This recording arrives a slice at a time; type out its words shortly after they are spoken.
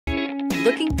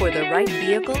Looking for the right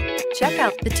vehicle? Check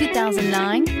out the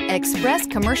 2009 Express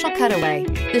Commercial Cutaway.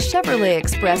 The Chevrolet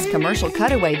Express Commercial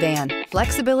Cutaway van.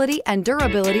 Flexibility and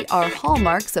durability are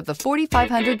hallmarks of the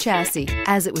 4500 chassis,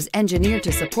 as it was engineered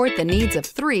to support the needs of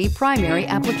 3 primary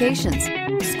applications: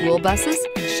 school buses,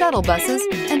 shuttle buses,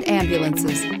 and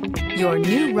ambulances. Your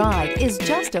new ride is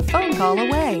just a phone call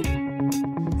away.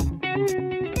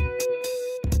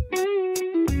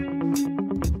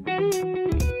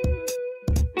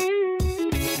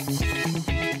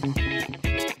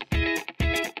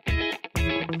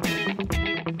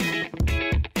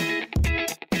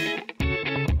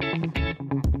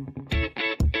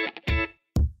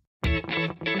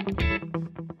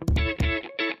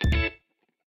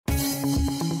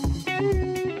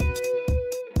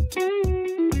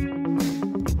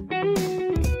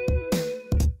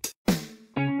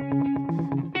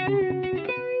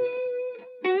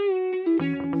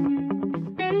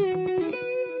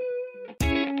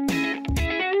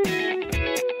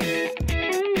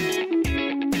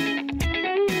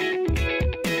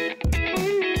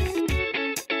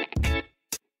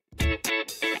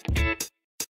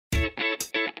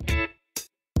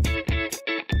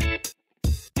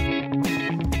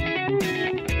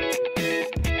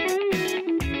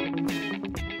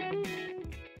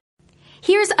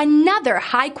 Here's another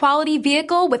high-quality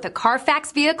vehicle with a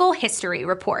Carfax Vehicle History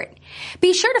Report.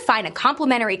 Be sure to find a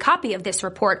complimentary copy of this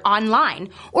report online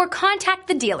or contact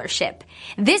the dealership.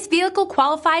 This vehicle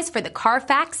qualifies for the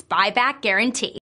Carfax Buyback Guarantee.